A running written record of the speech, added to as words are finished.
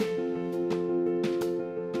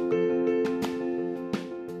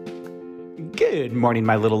Good morning,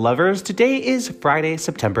 my little lovers. Today is Friday,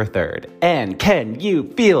 September 3rd. And can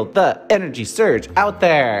you feel the energy surge out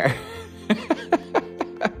there?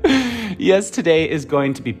 Yes, today is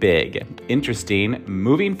going to be big, interesting,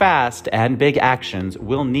 moving fast, and big actions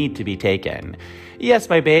will need to be taken. Yes,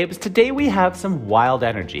 my babes, today we have some wild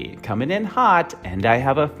energy coming in hot, and I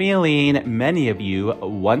have a feeling many of you,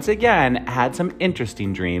 once again, had some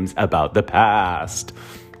interesting dreams about the past.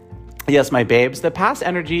 Yes, my babes, the past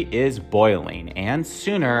energy is boiling, and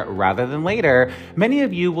sooner rather than later, many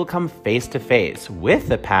of you will come face to face with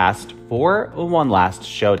the past for one last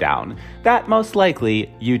showdown that most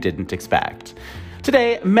likely you didn't expect.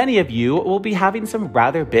 Today, many of you will be having some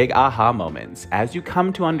rather big aha moments as you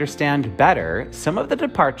come to understand better some of the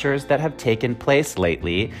departures that have taken place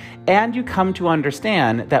lately, and you come to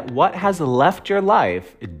understand that what has left your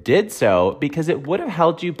life did so because it would have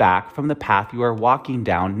held you back from the path you are walking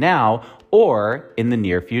down now or in the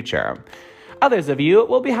near future. Others of you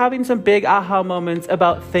will be having some big aha moments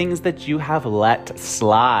about things that you have let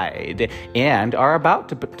slide and are about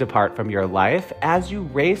to depart from your life as you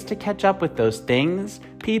race to catch up with those things,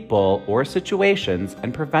 people, or situations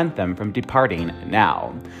and prevent them from departing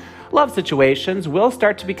now. Love situations will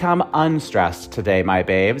start to become unstressed today, my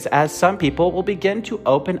babes, as some people will begin to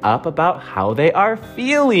open up about how they are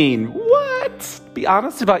feeling. What? Be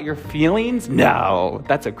honest about your feelings? No,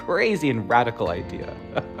 that's a crazy and radical idea.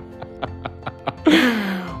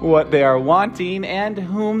 What they are wanting and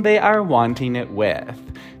whom they are wanting it with.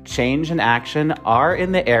 Change and action are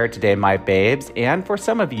in the air today, my babes, and for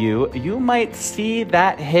some of you, you might see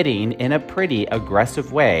that hitting in a pretty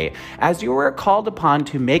aggressive way as you were called upon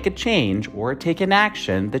to make a change or take an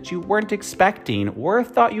action that you weren't expecting or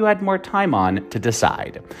thought you had more time on to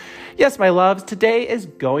decide. Yes, my loves, today is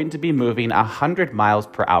going to be moving 100 miles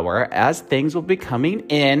per hour as things will be coming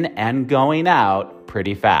in and going out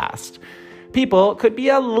pretty fast. People could be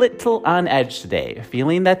a little on edge today,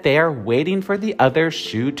 feeling that they are waiting for the other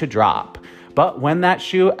shoe to drop. But when that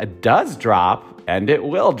shoe does drop, and it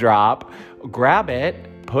will drop, grab it,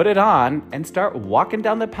 put it on, and start walking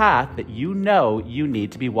down the path that you know you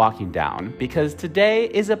need to be walking down. Because today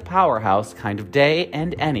is a powerhouse kind of day,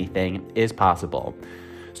 and anything is possible.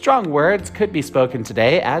 Strong words could be spoken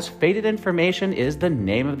today as fated information is the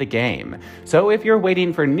name of the game. So if you're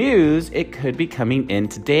waiting for news, it could be coming in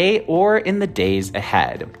today or in the days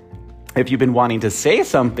ahead. If you've been wanting to say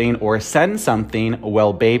something or send something,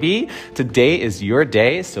 well, baby, today is your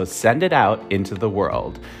day, so send it out into the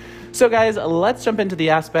world. So guys, let's jump into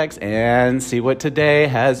the aspects and see what today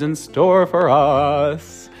has in store for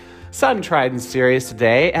us. Sun Trident series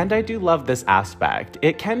today, and I do love this aspect.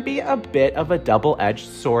 It can be a bit of a double-edged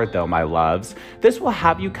sword though, my loves. This will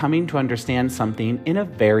have you coming to understand something in a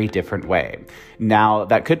very different way. Now,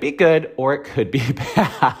 that could be good or it could be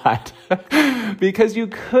bad. Because you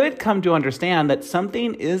could come to understand that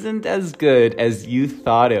something isn't as good as you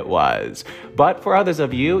thought it was. But for others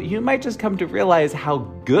of you, you might just come to realize how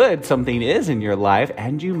good something is in your life,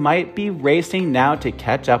 and you might be racing now to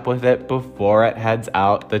catch up with it before it heads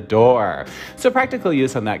out the door. So practical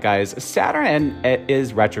use on that, guys. Saturn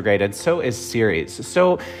is retrograde, and so is Ceres.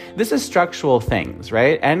 So this is structural things,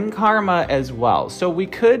 right? And karma as well. So we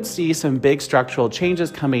could see some big structural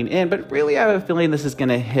changes coming in, but really I have a feeling this is going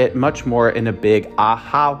to hit much more in a big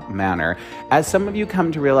aha manner as some of you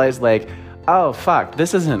come to realize, like, oh fuck,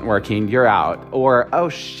 this isn't working, you're out. Or oh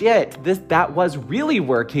shit, that was really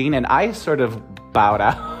working and I sort of bowed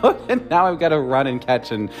out and now I've got to run and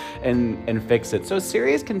catch and fix it. So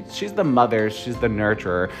Ceres she's the mother, she's the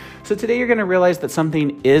nurturer. So today you're going to realize that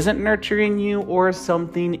something isn't nurturing you or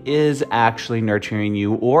something is actually nurturing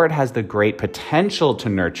you, or it has the great potential to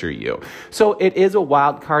nurture you. So it is a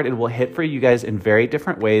wild card. It will hit for you guys in very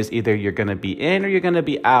different ways. Either you're going to be in or you're going to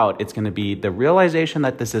be out. It's going to be the realization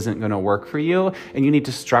that this isn't going to work for you and you need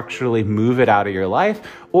to structurally move it out of your life,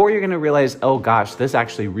 or you're going to realize, oh gosh, this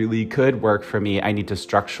actually really could work for me. I need to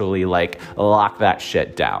structurally lock that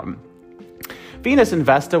shit down. Venus and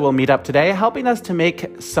Vesta will meet up today, helping us to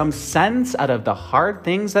make some sense out of the hard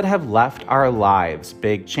things that have left our lives,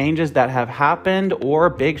 big changes that have happened, or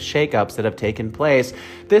big shakeups that have taken place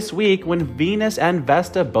this week when Venus and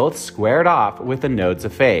Vesta both squared off with the nodes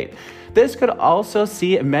of fate. This could also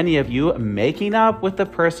see many of you making up with the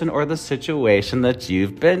person or the situation that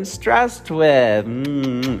you've been stressed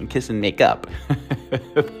with. Kiss and make up.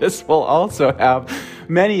 This will also have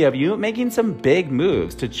Many of you making some big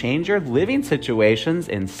moves to change your living situations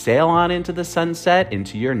and sail on into the sunset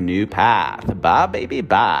into your new path. Bye, baby,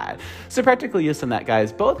 bye. So practical use on that,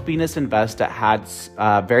 guys. Both Venus and Vesta had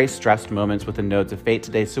very stressed moments with the nodes of fate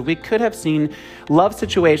today. So we could have seen love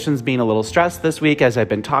situations being a little stressed this week, as I've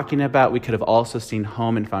been talking about. We could have also seen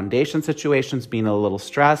home and foundation situations being a little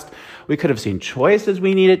stressed. We could have seen choices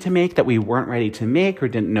we needed to make that we weren't ready to make or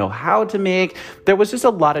didn't know how to make. There was just a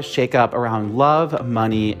lot of shakeup around love,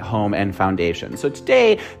 money, home, and foundation. So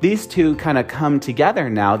today, these two kind of come together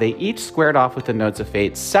now. They each squared off with the nodes of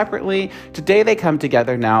fate separately. Today, they come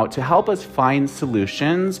together now to help us find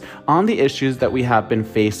solutions on the issues that we have been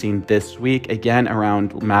facing this week, again,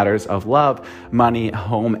 around matters of love, money,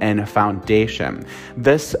 home, and foundation.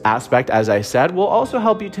 This aspect, as I said, will also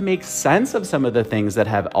help you to make sense of some of the things that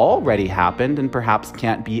have already happened and perhaps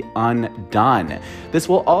can't be undone. This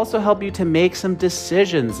will also help you to make some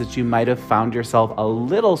decisions that you might have found yourself a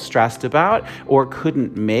little stressed about or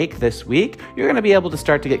couldn't make this week. You're going to be able to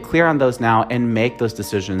start to get clear on those now and make those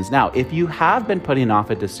decisions now. If you have been putting off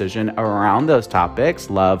a decision around those topics,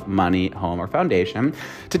 love, money, home, or foundation,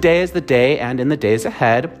 today is the day, and in the days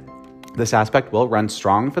ahead, this aspect will run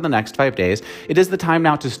strong for the next 5 days. It is the time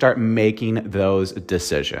now to start making those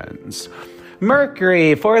decisions.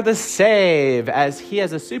 Mercury for the save, as he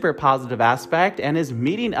has a super positive aspect and is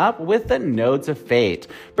meeting up with the nodes of fate,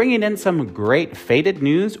 bringing in some great fated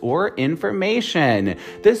news or information.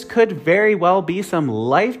 This could very well be some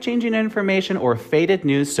life-changing information or fated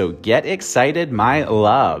news, so get excited, my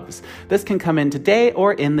loves. This can come in today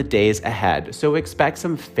or in the days ahead, so expect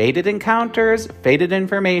some fated encounters, fated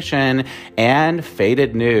information, and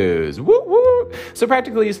fated news. Woo woo! So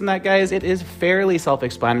practical use in that, guys, it is fairly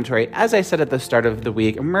self-explanatory. As I said at the start of the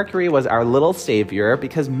week, Mercury was our little savior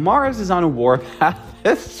because Mars is on a warpath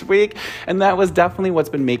this week, and that was definitely what's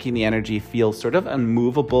been making the energy feel sort of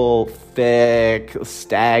unmovable, thick,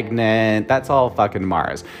 stagnant. That's all fucking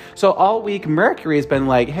Mars. So all week, Mercury's been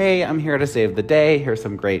like, hey, I'm here to save the day. Here's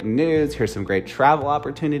some great news. Here's some great travel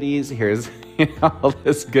opportunities. Here's all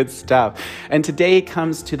this good stuff. And today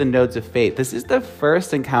comes to the nodes of fate. This is the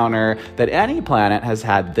first encounter that any planet has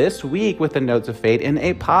had this week with the nodes of fate in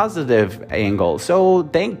a positive angle. So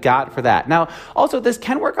thank God for that. Now, also, this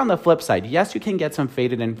can work on the flip side. Yes, you can get some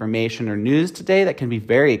fated information or news today that can be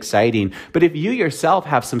very exciting. But if you yourself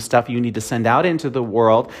have some stuff you need to send out into the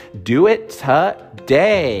world, do it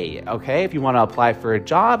today, okay? If you want to apply for a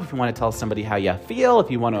job, if you want to tell somebody how you feel,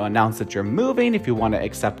 if you want to announce that you're moving, if you want to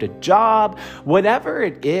accept a job, whatever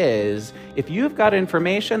it is, if you've got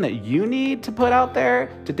information that you need to put out there,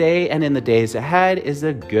 today and in the days ahead is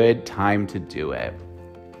a good time to do it.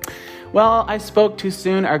 Well, I spoke too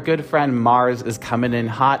soon. Our good friend Mars is coming in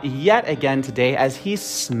hot yet again today as he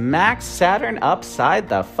smacks Saturn upside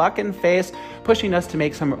the fucking face, pushing us to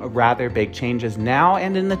make some rather big changes now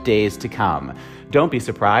and in the days to come. Don't be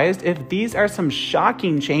surprised if these are some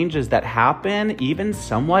shocking changes that happen, even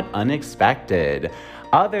somewhat unexpected.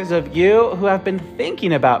 Others of you who have been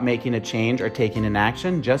thinking about making a change or taking an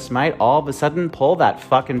action just might all of a sudden pull that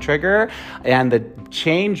fucking trigger, and the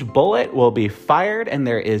change bullet will be fired and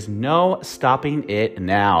there is no stopping it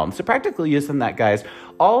now. So practical use on that, guys.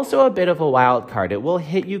 Also a bit of a wild card. It will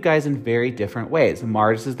hit you guys in very different ways.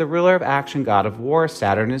 Mars is the ruler of action, god of war.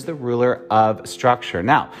 Saturn is the ruler of structure.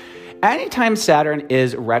 Now, anytime Saturn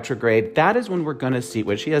is retrograde, that is when we're going to see,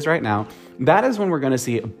 which he is right now, that is when we're going to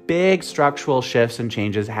see big structural shifts and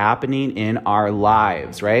changes happening in our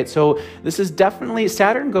lives, right? So this is definitely,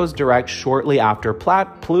 Saturn goes direct shortly after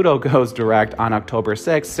Pluto goes direct on October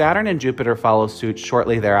 6th. Saturn and Jupiter follow suit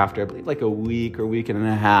shortly thereafter, I believe like a week or week and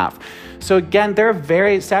a half. So again,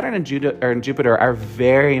 Saturn and Jupiter are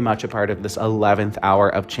very much a part of this 11th hour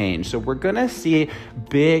of change. So we're going to see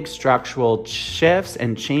big structural shifts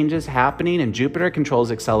and changes happening, and Jupiter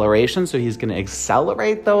controls acceleration, so he's going to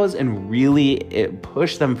accelerate those and really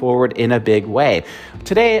push them forward in a big way.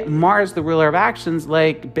 Today, Mars, the ruler of actions,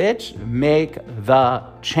 like, bitch, make the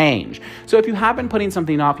change. So if you have been putting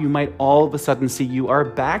something off, you might all of a sudden see you are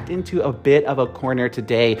backed into a bit of a corner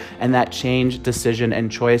today, and that change, decision, and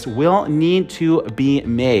choice will need to be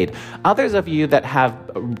made. Others of you that have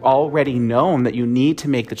already known that you need to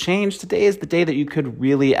make the change, today is the day that you could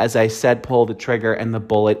really, as I said, pull the trigger and the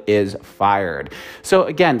bullet is fired. So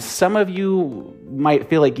again, some of you might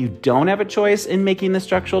feel like you don't have a choice in making the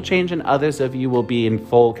structural change, and others of you will be in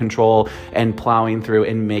full control and plowing through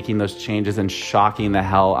and making those changes and shocking the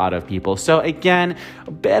hell out of people. So again,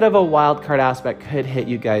 a bit of a wild card aspect could hit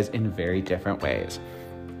you guys in very different ways.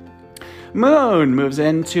 Moon moves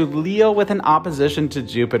into Leo with an opposition to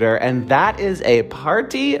Jupiter, and that is a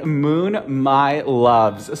party moon, my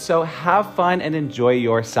loves. So have fun and enjoy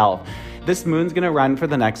yourself. This moon's gonna run for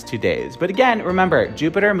the next 2 days. But again, remember,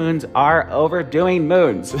 Jupiter moons are overdoing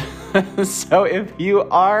moons. So if you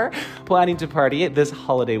are planning to party this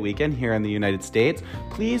holiday weekend here in the United States,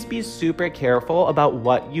 please be super careful about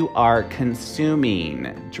what you are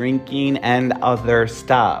consuming, drinking, and other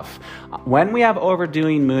stuff. When we have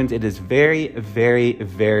overdoing moons, it is very, very,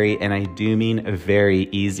 very, and I do mean very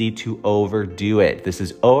easy to overdo it. This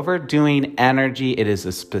is overdoing energy. It is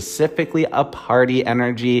specifically a party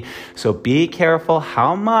energy. So be careful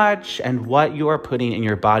how much and what you are putting in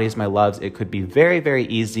your bodies, my loves. It could be very, very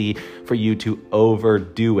easy for you to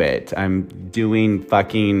overdo it. I'm doing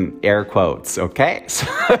fucking air quotes, okay? So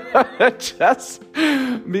just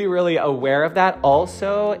be really aware of that.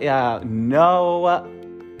 Also, no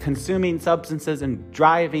consuming substances and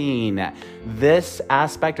driving. This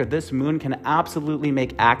aspect or this moon can absolutely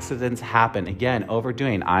make accidents happen. Again,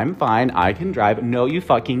 overdoing. I'm fine. I can drive. No, you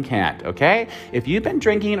fucking can't, okay? If you've been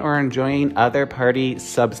drinking or enjoying other party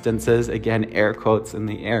substances, again, air quotes in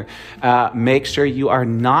the air, make sure you are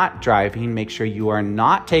not driving. Make sure you are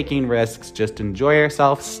not taking risks. Just enjoy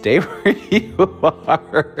yourself. Stay where you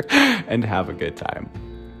are and have a good time.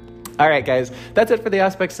 All right, guys, that's it for the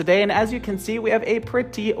aspects today. And as you can see, we have a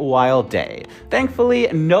pretty wild day. Thankfully,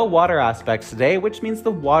 no water aspects today, which means the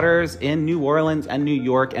waters in New Orleans and New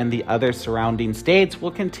York and the other surrounding states will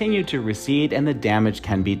continue to recede and the damage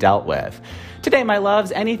can be dealt with. Today, my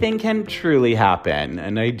loves, anything can truly happen,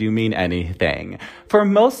 and I do mean anything. For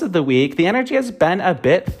most of the week, the energy has been a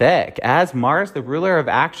bit thick, as Mars, the ruler of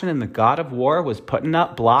action and the god of war, was putting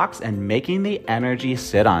up blocks and making the energy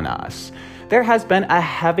sit on us. There has been a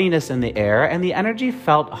heaviness in the air, and the energy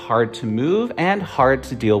felt hard to move and hard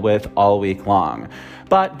to deal with all week long.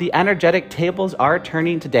 But the energetic tables are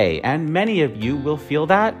turning today, and many of you will feel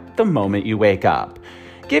that the moment you wake up.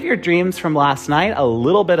 Give your dreams from last night a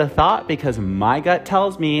little bit of thought, because my gut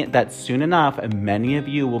tells me that soon enough, many of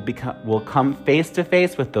you will come face to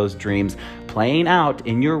face with those dreams playing out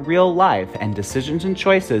in your real life, and decisions and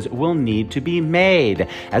choices will need to be made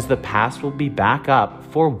as the past will be back up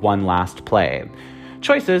for one last play.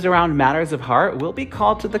 Choices around matters of heart will be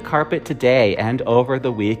called to the carpet today and over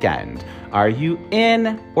the weekend. Are you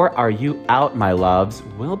in or are you out, my loves,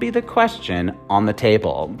 will be the question on the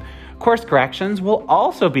table. Course corrections will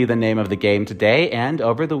also be the name of the game today and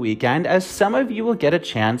over the weekend, as some of you will get a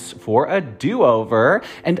chance for a do-over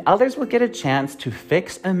and others will get a chance to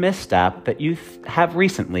fix a misstep that you have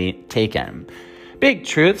recently taken. Big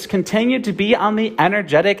truths continue to be on the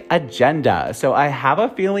energetic agenda, so I have a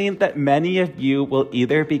feeling that many of you will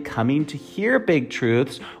either be coming to hear big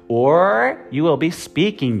truths or you will be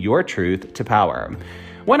speaking your truth to power.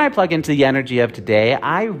 When I plug into the energy of today,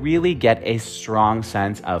 I really get a strong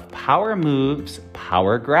sense of power moves,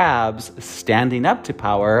 power grabs, standing up to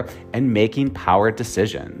power, and making power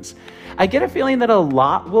decisions. I get a feeling that a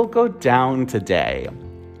lot will go down today.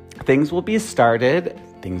 Things will be started,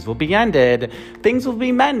 things will be ended, things will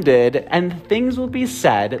be mended, and things will be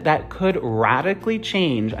said that could radically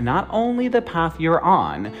change not only the path you're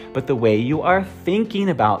on, but the way you are thinking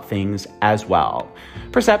about things as well.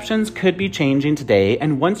 Perceptions could be changing today,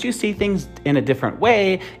 and once you see things in a different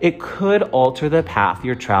way, it could alter the path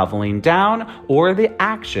you're traveling down or the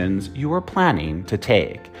actions you are planning to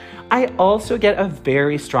take. I also get a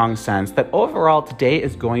very strong sense that overall today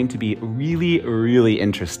is going to be really, really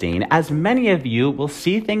interesting, as many of you will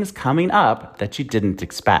see things coming up that you didn't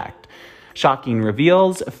expect. Shocking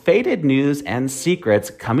reveals, faded news, and secrets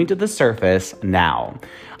coming to the surface now.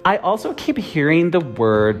 I also keep hearing the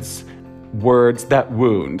words that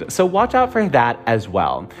wound, so watch out for that as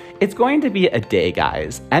well. It's going to be a day,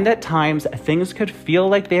 guys, and at times things could feel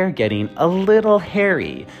like they are getting a little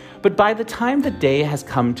hairy. But by the time the day has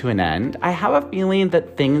come to an end, I have a feeling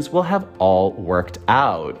that things will have all worked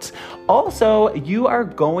out. Also, you are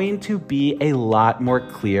going to be a lot more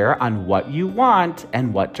clear on what you want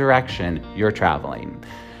and what direction you're traveling.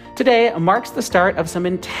 Today marks the start of some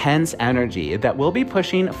intense energy that will be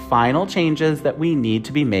pushing final changes that we need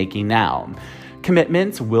to be making now.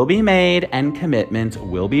 Commitments will be made and commitments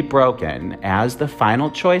will be broken as the final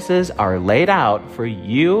choices are laid out for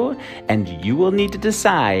you, and you will need to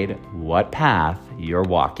decide what path you're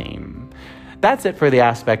walking. That's it for the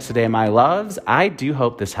aspects today, my loves. I do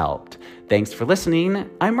hope this helped. Thanks for listening.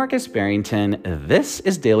 I'm Marcus Barrington. This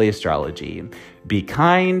is Daily Astrology. Be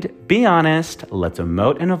kind, be honest, let's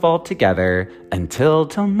emote and evolve together. Until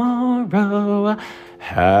tomorrow,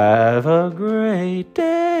 have a great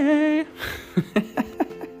day.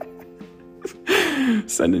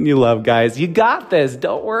 Sending you love, guys. You got this.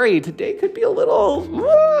 Don't worry. Today could be a little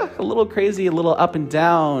crazy, a little up and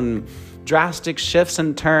down, drastic shifts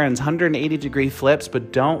and turns, 180-degree flips,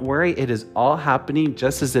 but don't worry. It is all happening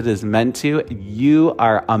just as it is meant to. You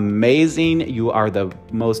are amazing. You are the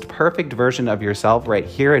most perfect version of yourself right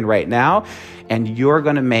here and right now, and you're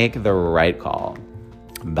going to make the right call.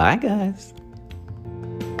 Bye, guys.